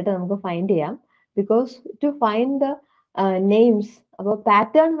ഈസി ആയിട്ട് നമുക്ക് ഫൈൻഡ് ചെയ്യാം. Because to find the names, അപ്പോൾ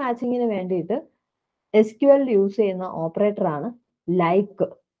പാറ്റേൺ മാച്ചിങ്ങിന് വേണ്ടിയിട്ട് SQL യൂസ് ചെയ്യുന്ന ഓപ്പറേറ്റർ ആണ് like.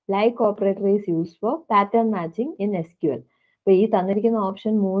 Like operator is use for pattern matching in SQL. അപ്പൊ ഈ തന്നിരിക്കുന്ന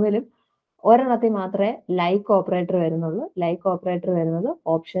ഓപ്ഷൻ മൂന്നിലും ഒരെണ്ണത്തിൽ മാത്രമേ ലൈക്ക് ഓപ്പറേറ്റർ വരുന്നുള്ളൂ. ലൈക്ക് ഓപ്പറേറ്റർ വരുന്നത്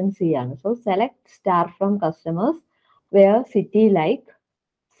ഓപ്ഷൻ സി ആണ്. So select star from customers wear city like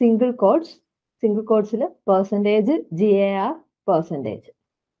single codes, single കോഡ്സിൽ percentage GAR percentage.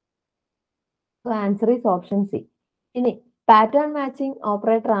 So answer is option C. ഇനി പാറ്റേൺ മാച്ചിങ്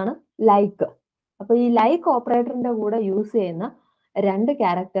ഓപ്പറേറ്റർ ആണ് ലൈക്ക്. അപ്പൊ ഈ ലൈക്ക് ഓപ്പറേറ്ററിന്റെ കൂടെ യൂസ് ചെയ്യുന്ന രണ്ട്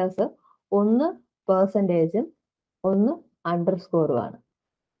ക്യാരക്ടേഴ്സ്, ഒന്ന് പെർസെൻറ്റേജും ഒന്ന് അണ്ടർസ്കോറുമാണ്.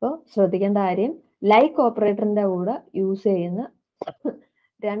 അപ്പോൾ ശ്രദ്ധിക്കേണ്ട കാര്യം, ലൈക്ക് ഓപ്പറേറ്ററിന്റെ കൂടെ യൂസ് ചെയ്യുന്ന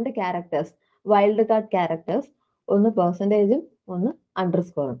രണ്ട് ക്യാരക്ടേഴ്സ്, വൈൽഡ് കാർഡ് ക്യാരക്ടേഴ്സ്, ഒന്ന് പെർസെൻറ്റേജും ഒന്ന്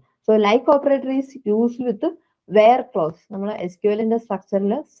അണ്ടർസ്കോറും. So like operator is used with where clause. നമ്മൾ SQLന്റെ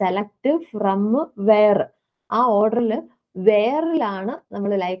സ്ട്രക്ചറിൽ സെലക്ട് ഫ്രം വേർ ആ ഓർഡറിൽ വേറിലാണ്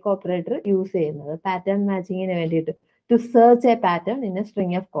നമ്മൾ ലൈക്ക് ഓപ്പറേറ്റർ യൂസ് ചെയ്യുന്നത് പാറ്റേൺ മാച്ചിങ്ങിന് വേണ്ടിയിട്ട്. To search A pattern in A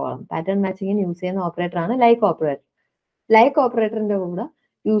string of column. Pattern മാച്ചിങ്ങിന് use ചെയ്യുന്ന ഓപ്പറേറ്റർ ആണ് ലൈക്ക് ഓപ്പറേറ്റർ. ലൈക്ക് ഓപ്പറേറ്ററിന്റെ കൂടെ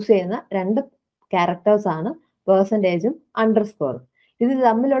യൂസ് ചെയ്യുന്ന രണ്ട് ക്യാരക്ടേഴ്സ് ആണ് പെർസെൻറ്റേജും അണ്ടർസ്കോറും. ഇത്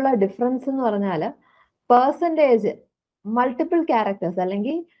തമ്മിലുള്ള ഡിഫറൻസ് എന്ന് പറഞ്ഞാൽ പെർസെൻറ്റേജ് മൾട്ടിപ്പിൾ ക്യാരക്ടേഴ്സ്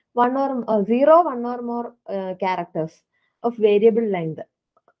അല്ലെങ്കിൽ 0, 1 or more characters of variable length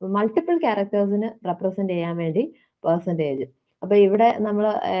multiple ക്യാരക്ടേഴ്സിന് represent ചെയ്യാൻ വേണ്ടി പെർസെൻറ്റേജ്. അപ്പൊ ഇവിടെ നമ്മൾ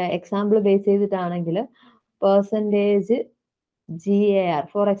example base ചെയ്തിട്ടാണെങ്കിൽ percentage GAR,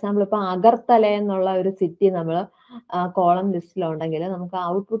 for example ഇപ്പൊ അഗർത്തല എന്നുള്ള ഒരു സിറ്റി നമ്മൾ കോളം ലിസ്റ്റിലുണ്ടെങ്കിൽ നമുക്ക്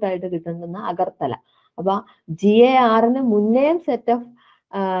ഔട്ട്പുട്ട് ആയിട്ട് കിട്ടുന്ന അഗർത്തല. അപ്പൊ GARന് മുന്നേയും സെറ്റ് ഓഫ്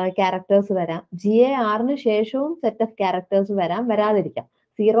ക്യാരക്ടേഴ്സ് വരാം, GARന് ശേഷവും സെറ്റ് ഓഫ് ക്യാരക്ടേഴ്സ് വരാം, വരാതിരിക്കാം.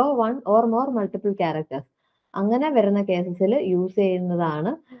 0, 1 or more മൾട്ടിപ്പിൾ ക്യാരക്ടേഴ്സ് അങ്ങനെ വരുന്ന കേസസിൽ യൂസ്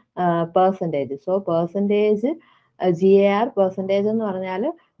ചെയ്യുന്നതാണ് percentage. So percentage GAR percentage എന്ന് പറഞ്ഞാൽ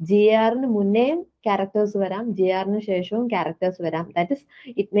GARന് മുന്നേയും ക്യാരക്ടേഴ്സ് വരാം, GARന് ശേഷവും ക്യാരക്ടേഴ്സ് വരാം. That is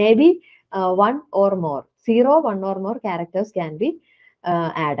it may be 1 or more, 0, 1 or more characters can be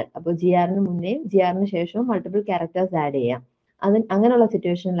added. അപ്പോൾ GARന് മുന്നേയും GARന് ശേഷവും മൾട്ടിപ്പിൾ ക്യാരക്ടേഴ്സ് ആഡ് ചെയ്യാം. അങ്ങനെയുള്ള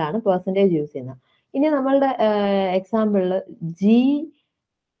സിറ്റുവേഷനിലാണ് പെർസെൻറ്റേജ് യൂസ് ചെയ്യുന്നത്. ഇനി നമ്മളുടെ എക്സാമ്പിളിൽ G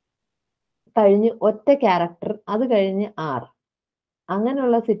കഴിഞ്ഞ് ഒറ്റ ക്യാരക്ടർ, അത് കഴിഞ്ഞ് R,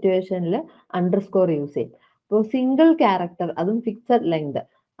 അങ്ങനെയുള്ള സിറ്റുവേഷനിൽ അണ്ടർസ്കോർ യൂസ് ചെയ്യും. അപ്പോൾ സിംഗിൾ ക്യാരക്ടർ അതും ഫിക്സഡ് ലെങ്ത്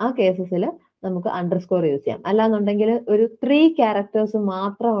ആ കേസസിൽ നമുക്ക് അണ്ടർസ്കോർ യൂസ് ചെയ്യാം. അല്ലാന്നുണ്ടെങ്കിൽ ഒരു 3 ക്യാരക്ടേഴ്സ്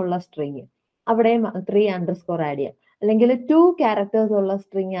മാത്രമുള്ള സ്ട്രിങ് അവിടെയും 3 അണ്ടർസ്കോർ ആഡ് ചെയ്യാം. അല്ലെങ്കിൽ 2 ക്യാരക്ടേഴ്സ് ഉള്ള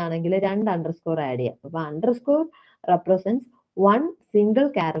സ്ട്രിങ് ആണെങ്കിൽ 2 അണ്ടർസ്കോർ ആഡ് ചെയ്യാം. അപ്പൊ underscore represents 1 single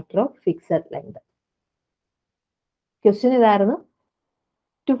character of fixed length. Question ഇതായിരുന്നു,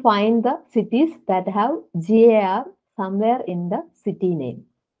 to find the cities that have GAR somewhere in the city name.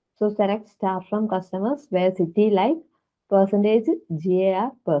 So select star from customers where city like percentage GAR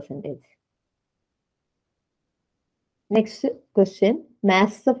percentage. Next question,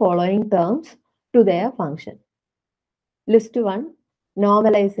 match the following terms to their function. List 1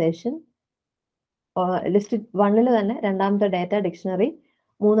 normalization. List 1 തന്നെ രണ്ടാമത്തെ data dictionary,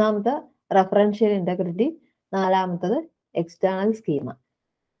 മൂന്നാമത്തെ referential integrity, നാലാമത്തത് external schema.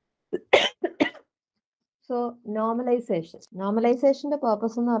 So നോർമലൈസേഷന്റെ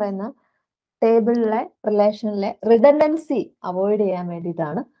purpose എന്ന് പറയുന്ന ടേബിളിലെ റിലേഷനിലെ redundancy avoid ചെയ്യാൻ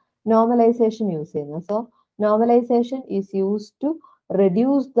വേണ്ടിയിട്ടാണ് normalisation use ചെയ്യുന്നത്. So normalisation is used to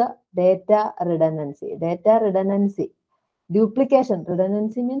reduce the data redundancy. Duplication,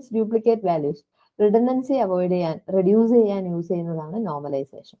 redundancy means duplicate values. Redundancy avoid ചെയ്യാൻ, റെഡ്യൂസ് ചെയ്യാൻ യൂസ് ചെയ്യുന്നതാണ്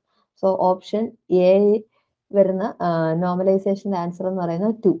നോർമലൈസേഷൻ. സോ ഓപ്ഷൻ എ വരുന്ന നോർമലൈസേഷന്റെ ആൻസർ എന്ന്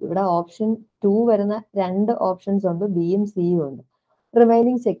പറയുന്നത് 2. ഇവിടെ ഓപ്ഷൻ 2 വരുന്ന 2 ഓപ്ഷൻസ് ഉണ്ട്, ബിയും സിയും ഉണ്ട്.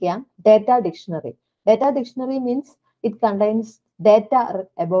 റിമൈനിങ് ചെക്ക് ചെയ്യാം. Data dictionary. Data dictionary means it contains data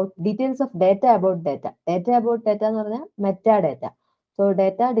about details of data about data. Data about data എന്ന് പറഞ്ഞാൽ meta data. So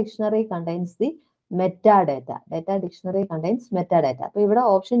data dictionary contains the metadata. Data dictionary contains metadata. അപ്പൊ ഇവിടെ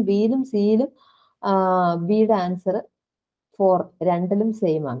option ബിയിലും സിയിലും ബിയുടെ answer 4 രണ്ടിലും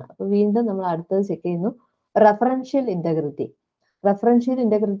same ആണ്. അപ്പൊ വീണ്ടും നമ്മൾ അടുത്തത് ചെക്ക് ചെയ്യുന്നു. Referential integrity. റെഫറൻഷ്യൽ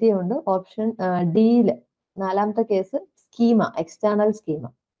ഇന്റഗ്രിറ്റി ഉണ്ട് ഓപ്ഷൻ ഡിയില്. നാലാമത്തെ case schema, external schema.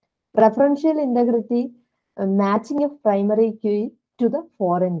 Referential integrity matching of primary key to the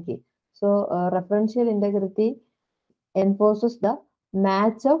foreign key. So referential integrity enforces the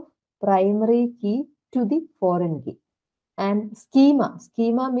match of primary key to the foreign key. And schema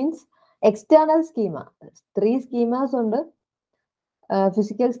means external schema. 3 schemas ഉണ്ട്,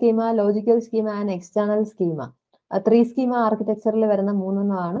 physical schema, logical schema and external schema. 3 schema ആർക്കിടെക്ചറിൽ വരുന്ന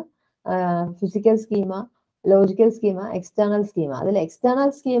 3 ആണ് physical schema, logical schema, external schema. അതിൽ external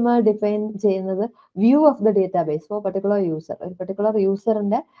schema define ചെയ്യുന്നത് view of the database four particular user. ഒരു particular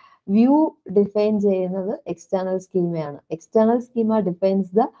യൂസറിന്റെ view define ചെയ്യുന്നത് external സ്കീമയാണ്. External schema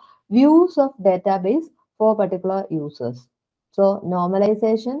defines the views of database four particular users. So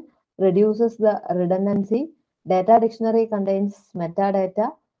normalisation reduces the redundancy. Data dictionary contains metadata.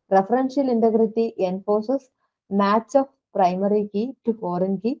 Referential integrity enforces match of primary key to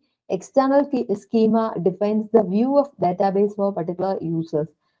foreign key. External key schema defines the view of database for particular users.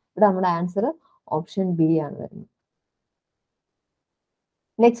 ഇവിടെ നമ്മുടെ answer option B ആണ് വരുന്നത്.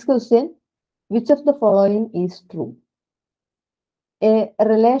 Next question, which of the following is true? A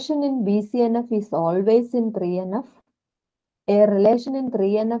relation in BCNF is always in 3NF. A relation in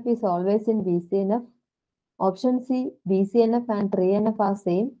 3NF is always in BCNF. Option C, BCNF and 3NF are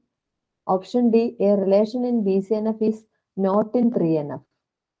same. Option D, a relation in BCNF is not in 3NF.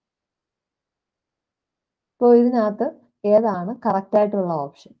 അപ്പോൾ ഇതിനകത്ത് ഏതാണ് correct ആയിട്ടുള്ള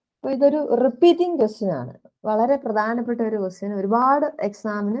option? അപ്പോൾ ഇതൊരു repeating question ആണ്, വളരെ പ്രധാനപ്പെട്ട ഒരു ക്വസ്റ്റ്യൻ, ഒരുപാട്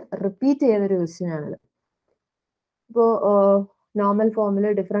എക്സാമിന് റിപ്പീറ്റ് ചെയ്തൊരു ക്വസ്റ്റ്യൻ ആണിത്. ഇപ്പോൾ നോർമൽ ഫോമിൽ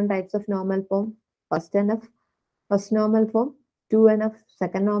different types of normal form, first normal form, 2NF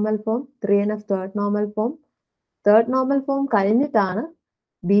second normal form, 3NF third normal form. Third normal form കഴിഞ്ഞിട്ടാണ്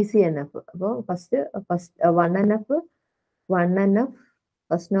BCNF. അപ്പോൾ first 1NF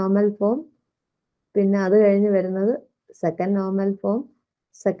first normal form, പിന്നെ അത് കഴിഞ്ഞ് വരുന്നത് second normal form.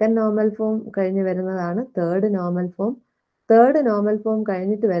 Second normal form കഴിഞ്ഞ് വരുന്നതാണ് third normal form. Third normal form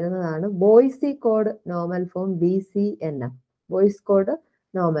കഴിഞ്ഞിട്ട് വരുന്നതാണ് ബോയ്സി Codd normal form, BCNF, Boyce Codd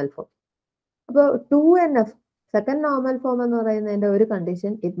normal form. അപ്പോൾ 2NF സെക്കൻഡ് നോർമൽ ഫോം എന്ന് പറയുന്നതിന്റെ ഒരു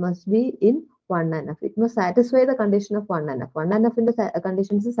condition, it must be in 1NF. It must satisfy the condition of 1NF. 1NFന്റെ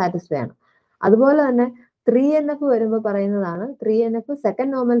conditions satisfy ആണ്. അതുപോലെ തന്നെ 3NF വരുമ്പോൾ പറയുന്നതാണ് 3NF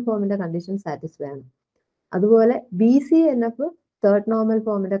സെക്കൻഡ് നോർമൽ ഫോമിന്റെ കണ്ടീഷൻ സാറ്റിസ്ഫൈ ആണ്. അതുപോലെ BCNF തേർഡ് നോർമൽ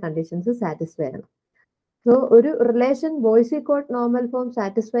ഫോമിന്റെ കണ്ടീഷൻസ് സാറ്റിസ്ഫൈ ആണ്. സോ ഒരു relation ബോയ്സി Codd normal form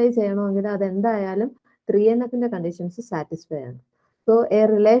satisfy ചെയ്യണമെങ്കിൽ അത് എന്തായാലും 3NFന്റെ കണ്ടീഷൻസ് സാറ്റിസ്ഫൈ ആണ്. So A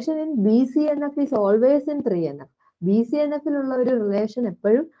relation in BCNF is always in 3NF. BCNFിലുള്ള ഒരു റിലേഷൻ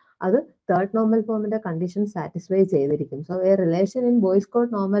എപ്പോഴും അത് തേർഡ് നോർമൽ ഫോമിന്റെ കണ്ടീഷൻ സാറ്റിസ്ഫൈ ചെയ്തിരിക്കും. So A relation in Boyce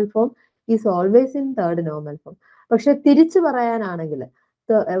Codd normal form is always in third normal form. പക്ഷെ തിരിച്ചു പറയാനാണെങ്കിൽ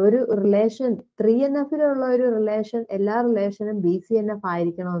ഒരു റിലേഷൻ 3NFിലുള്ള ഒരു റിലേഷൻ എല്ലാ റിലേഷനും BCNF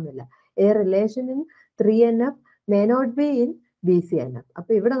ആയിരിക്കണമെന്നില്ല. A relation in 3NF may not be in BCNF.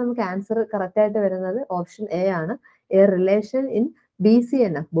 അപ്പൊ ഇവിടെ നമുക്ക് ആൻസർ കറക്റ്റ് ആയിട്ട് വരുന്നത് ഓപ്ഷൻ എ ആണ്. A relation in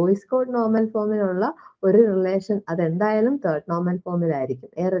BCNF Boyce Codd normal ഫോമിലുള്ള ഒരു റിലേഷൻ അതെന്തായാലും third normal ഫോമിലായിരിക്കും.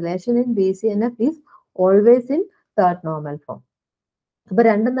 A relation in BCNF is always in third normal form. അപ്പൊ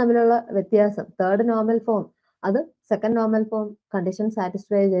രണ്ടും തമ്മിലുള്ള വ്യത്യാസം, തേർഡ് നോർമൽ ഫോം അത് second normal form condition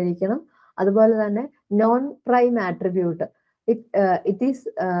satisfy ചെയ്തിരിക്കണം. അതുപോലെ തന്നെ non prime attribute, it is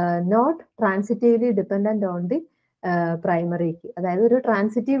not ട്രാൻസിറ്റീവ്ലി dependent on the primary key. അതായത് ഒരു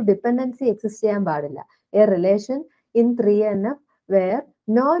ട്രാൻസിറ്റീവ് ഡിപ്പെൻഡൻസി എക്സിസ്റ്റ് ചെയ്യാൻ പാടില്ല. A relation in 3NF where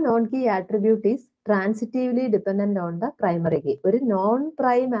no non key attribute is ട്രാൻസിറ്റീവ്ലി dependent on the primary key. ഒരു non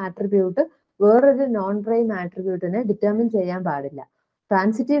prime attribute വേറൊരു non prime ആട്രിബ്യൂട്ടിനെ determine ചെയ്യാൻ പാടില്ല.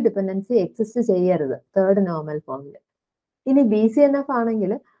 Transitive dependency exist ചെയ്യരുത് third normal ഫോമിൽ. ഇനി BCNF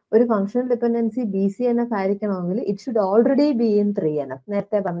ആണെങ്കിൽ ഒരു functional dependency BCNF ആയിരിക്കണമെങ്കിൽ it should already be in 3NF.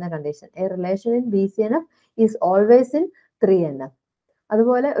 നേരത്തെ പറഞ്ഞ condition, A relation in BCNF is always in 3NF.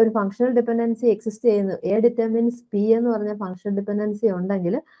 അതുപോലെ ഒരു ഫംഗ്ഷണൽ ഡിപ്പെൻഡൻസി എക്സിസ്റ്റ് ചെയ്യുന്നു, എ ഡിറ്റർമിൻസ് P എന്ന് പറഞ്ഞ ഫംഗ്ഷണൽ ഡിപ്പെൻഡൻസി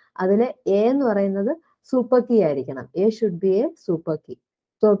ഉണ്ടെങ്കിൽ അതിലെ എ എന്ന് പറയുന്നത് സൂപ്പർ കീ ആയിരിക്കണം. A should be A super key.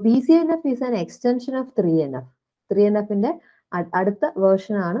 So BCNF is an extension of 3NF. 3NFന്റെ അടുത്ത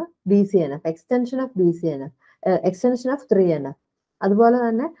വേർഷൻ ആണ് BCNF, extension of BCNF, extension of 3NF. അതുപോലെ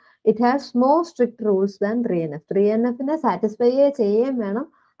തന്നെ it has more strict rules than 3NF. 3NFനെ satisfy ചെയ്യുകയും വേണം,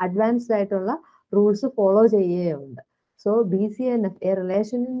 advanced ആയിട്ടുള്ള rules follow ചെയ്യുകയുമുണ്ട്. So BCNF, A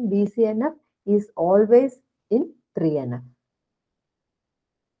relation in BCNF is always in 3NF.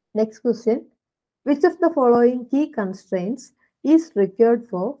 Next question, which of the following key constraints is required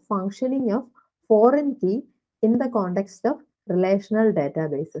for functioning of foreign key in the context of relational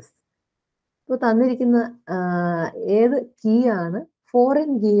databases? ഇപ്പോൾ തന്നിരിക്കുന്ന ഏത് key ആണ് foreign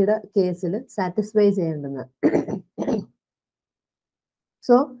കീയുടെ കേസിൽ satisfy ചെയ്യേണ്ടത്?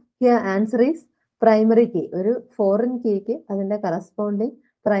 So here answer is primary key. ഒരു foreign കീക്ക് അതിന്റെ corresponding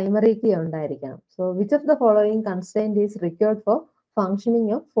primary key ഉണ്ടായിരിക്കണം. So which of the following constraint is required for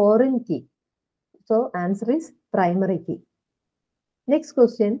functioning of foreign key? So answer is primary key. Next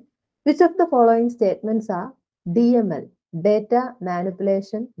question, which of the following statements are DML, data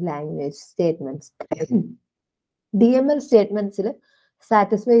manipulation language statements? DML സ്റ്റേറ്റ്മെന്റ്സിൽ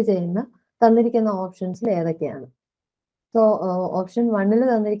satisfy ചെയ്യുന്ന തന്നിരിക്കുന്ന ഓപ്ഷൻസിൽ ഏതൊക്കെയാണ്? So option 1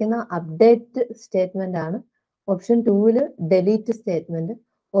 തന്നിരിക്കുന്ന update statement ആണ്. Option 2 delete statement.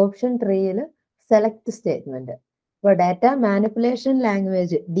 Option 3 select statement. ഇപ്പോൾ data manipulation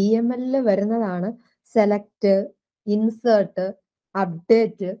language DML വരുന്നതാണ് select, insert,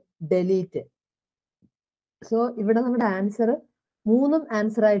 update, delete. So ഇവിടെ നമ്മുടെ answer 3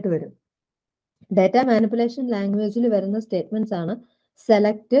 answer ആയിട്ട് വരും. ഡാറ്റ മാനിപ്പുലേഷൻ ലാംഗ്വേജിൽ വരുന്ന സ്റ്റേറ്റ്മെന്റ്സ് ആണ്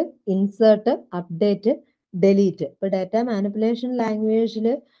സെലക്ട്, ഇൻസേർട്ട്, അപ്ഡേറ്റ്, ഡെലീറ്റ്. ഇപ്പൊ ഡാറ്റ മാനിപ്പുലേഷൻ ലാംഗ്വേജിൽ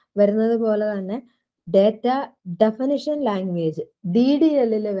വരുന്നത് പോലെ തന്നെ ഡാറ്റ ഡെഫിനിഷൻ ലാംഗ്വേജ്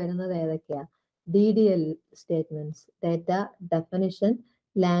DDL വരുന്നത് ഏതൊക്കെയാ? DDL സ്റ്റേറ്റ്മെന്റ്സ്, ഡാറ്റ ഡെഫിനിഷൻ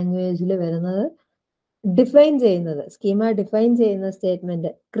ലാംഗ്വേജിൽ വരുന്നത് ഡിഫൈൻ ചെയ്യുന്നത്, സ്കീമ ഡിഫൈൻ ചെയ്യുന്ന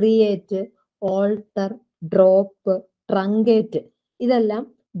statement create, alter, drop, truncate, ഇതെല്ലാം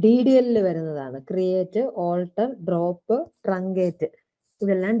DDL വരുന്നതാണ്. Create, alter, drop, truncate.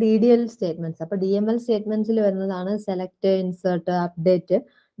 ഇതെല്ലാം DDL സ്റ്റേറ്റ്മെന്റ്സ്. അപ്പൊ DML സ്റ്റേറ്റ്മെന്റ്സിൽ വരുന്നതാണ് സെലക്ട്, ഇൻസേർട്ട്, അപ്ഡേറ്റ്,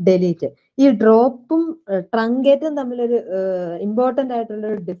 ഡിലീറ്റ്. ഈ ഡ്രോപ്പും ട്രങ്കേറ്റും തമ്മിലൊരു ഇമ്പോർട്ടന്റ് ആയിട്ടുള്ള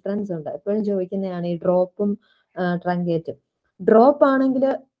ഒരു ഡിഫറൻസ് ഉണ്ട്. എപ്പോഴും ചോദിക്കുന്നതാണ് ഈ ഡ്രോപ്പും ട്രങ്കേറ്റും. ഡ്രോപ്പ് ആണെങ്കിൽ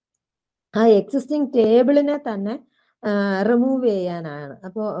ആ എക്സിസ്റ്റിംഗ് ടേബിളിനെ തന്നെ റിമൂവ് ചെയ്യാനാണ്.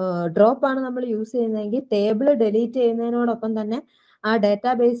 അപ്പോൾ ഡ്രോപ്പ് ആണ് നമ്മൾ യൂസ് ചെയ്യുന്നതെങ്കിൽ ടേബിൾ ഡിലീറ്റ് ചെയ്യുന്നതിനോടൊപ്പം തന്നെ ആ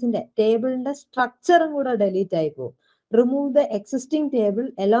ഡാറ്റാബേസിന്റെ ടേബിളിന്റെ സ്ട്രക്ചറും കൂടെ ഡിലീറ്റ് ആയി പോകും. Remove the existing table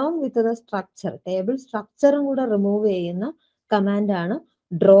along with the structure, table സ്ട്രക്ചറും കൂടെ റിമൂവ് ചെയ്യുന്ന കമാൻഡ് ആണ്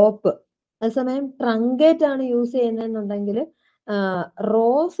ഡ്രോപ്പ്. അതേസമയം ട്രങ്കേറ്റ് ആണ് യൂസ് ചെയ്യുന്നതെന്നുണ്ടെങ്കിൽ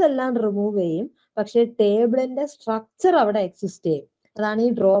റോസ് എല്ലാം റിമൂവ് ചെയ്യും, പക്ഷെ ടേബിളിന്റെ സ്ട്രക്ചർ അവിടെ എക്സിസ്റ്റ് ചെയ്യും. അതാണ് ഈ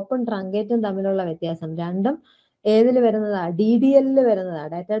ഡ്രോപ്പും ട്രങ്കേറ്റും തമ്മിലുള്ള വ്യത്യാസം. രണ്ടും ഏതിൽ വരുന്നതാ? DDL വരുന്നതാ,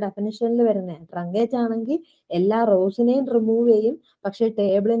 ഡാറ്റ ഡെഫിനിഷനിൽ വരുന്നതാണ്. ട്രങ്കേറ്റ് ആണെങ്കിൽ എല്ലാ റോസിനെയും റിമൂവ് ചെയ്യും, പക്ഷെ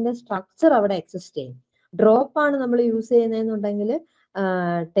ടേബിളിന്റെ സ്ട്രക്ചർ അവിടെ എക്സിസ്റ്റ് ചെയ്യും. ഡ്രോപ്പ് ആണ് നമ്മൾ യൂസ് ചെയ്യുന്നതെന്നുണ്ടെങ്കിൽ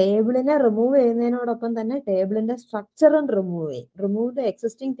ടേബിളിനെ റിമൂവ് ചെയ്യുന്നതിനോടൊപ്പം തന്നെ ടേബിളിന്റെ സ്ട്രക്ചറും റിമൂവ് ചെയ്യും. Remove the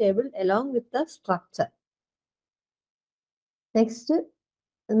existing table along with the structure. Next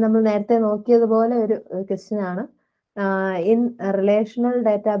നമ്മൾ നേരത്തെ നോക്കിയതുപോലെ ഒരു ക്വസ്റ്റ്യൻ ആണ്. In a relational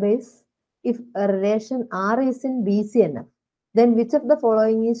database, if a relation R is in BCNF, then which of the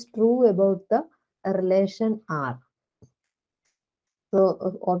following is true about the relation R? So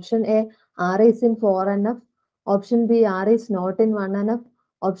option A, R is in 4NF. Option B, R is not in 1NF.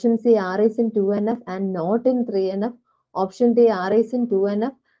 Option C, R is in 2NF and not in 3NF. Option D, R is in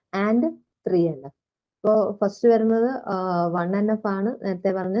 2NF and 3NF. So first വരുന്നത് 1NF ആണ്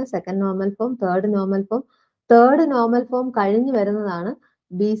നേരത്തെ പറഞ്ഞത്. Second normal form, third normal form. Third normal form കഴിഞ്ഞു വരുന്നതാണ്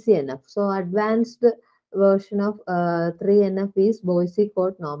BCNF. So advanced version of 3NF is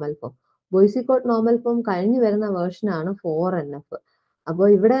ബോയ്സിക്കോട്ട് normal form. ബോയ്സിക്കോട്ട് normal form കഴിഞ്ഞു വരുന്ന version ആണ് 4NF. അപ്പോൾ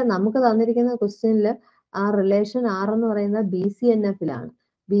ഇവിടെ നമുക്ക് തന്നിരിക്കുന്ന ക്വസ്റ്റ്യനിൽ ആ റിലേഷൻ R എന്ന് പറയുന്നത് BCNF-ലാണ്.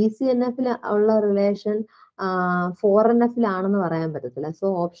 BCNF-ൽ ഉള്ള റിലേഷൻ 4NF-ലാണെന്ന് പറയാൻ പറ്റത്തില്ല. സോ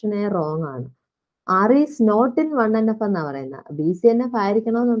ഓപ്ഷൻ എ റോങ് ആണ്. R is not in 1NF എന്നാ പറയുന്നത്. BCNF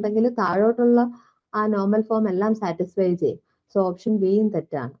ആയിരിക്കണമെന്നുണ്ടെങ്കിൽ താഴോട്ടുള്ള ആ നോർമൽ ഫോം എല്ലാം സാറ്റിസ്ഫൈ ചെയ്യും. സോ ഓപ്ഷൻ ബിയും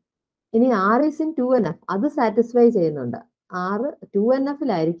തെറ്റാണ്. ഇനി R ഈസ് ഇൻ 2NF, അത് സാറ്റിസ്ഫൈ ചെയ്യുന്നുണ്ട്. R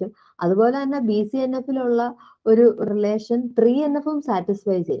 2NF-ലായിരിക്കും. അതുപോലെ തന്നെ BCNF-ലുള്ള ഒരു റിലേഷൻ 3NF-ഉം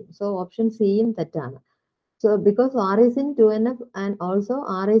സാറ്റിസ്ഫൈ ചെയ്യും. സോ ഓപ്ഷൻ സിയും തെറ്റാണ്. So because R is in 2NF and also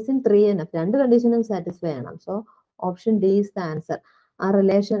R is in 3NF, രണ്ട് കണ്ടീഷനും സാറ്റിസ്ഫൈ ചെയ്യണം. So option D is the answer. ആ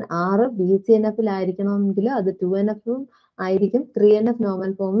റിലേഷൻ R BCNF-ലായിരിക്കണമെങ്കിൽ അത് 2NF-ഉം ആയിരിക്കും, 3NF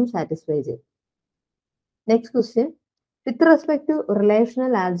നോർമൽ ഫോമും സാറ്റിസ്ഫൈ ചെയ്യും. Next question. With respect to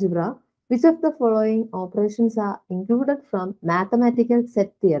relational algebra, which of the following operations are included from mathematical set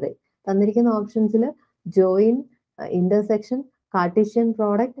theory? തന്നിരിക്കുന്ന ഓപ്ഷൻസിൽ join, intersection, Cartesian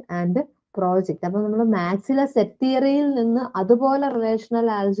product and project. അപ്പൊ നമ്മൾ മാത്സിലെ set തിയറിയിൽ നിന്ന് അതുപോലെ റിലേഷണൽ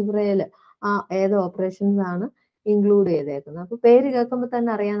ആൽജിബ്രയിൽ ഏത് ഓപ്പറേഷൻസ് ആണ് ഇൻക്ലൂഡ് ചെയ്തേക്കുന്നത്. അപ്പൊ പേര് കേൾക്കുമ്പോൾ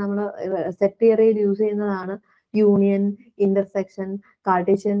തന്നെ അറിയാം നമ്മൾ സെറ്റ് തിയറിയിൽ യൂസ് ചെയ്യുന്നതാണ് യൂണിയൻ, ഇന്റർസെക്ഷൻ,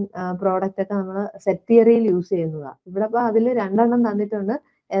 കാർട്ടീഷ്യൻ പ്രോഡക്റ്റ് ഒക്കെ നമ്മൾ സെറ്റ് തിയറിയിൽ യൂസ് ചെയ്യുന്നതാണ്. ഇവിടെ അപ്പൊ അതിൽ രണ്ടെണ്ണം തന്നിട്ടുണ്ട്.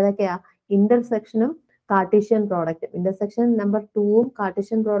 ഏതൊക്കെയാ? ഇന്റർസെക്ഷനും Cartesian product. Intersection number 2ഉം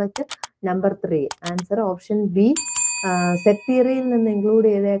Cartesian product number 3. Answer option B. Set തിയറിയിൽ നിന്ന്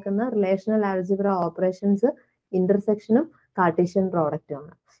ഇൻക്ലൂഡ് ചെയ്തേക്കുന്ന റിലേഷണൽ ആൽജിബ്ര ഓപ്പറേഷൻസ് ഇന്റർസെക്ഷനും കാർട്ടീഷ്യൻ പ്രോഡക്റ്റും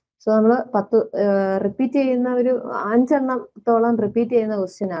ആണ്. സോ നമ്മൾ 10 റിപ്പീറ്റ് ചെയ്യുന്ന ഒരു 5 എണ്ണത്തോളം റിപ്പീറ്റ് ചെയ്യുന്ന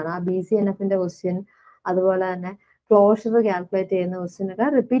ക്വസ്റ്റ്യൻ ആണ്. ആ BCNF-ന്റെ ക്വസ്റ്റ്യൻ, അതുപോലെ തന്നെ ക്ലോഷർ കാൽക്കുലേറ്റ് ചെയ്യുന്ന ക്വസ്റ്റ്യൻ ഒക്കെ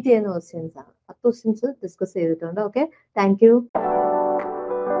റിപ്പീറ്റ് ചെയ്യുന്ന ക്വസ്റ്റ്യൻസ് ആണ്. 10 ക്വസ്റ്റ്യൻസ് ഡിസ്കസ് ചെയ്തിട്ടുണ്ട്. Okay, thank you.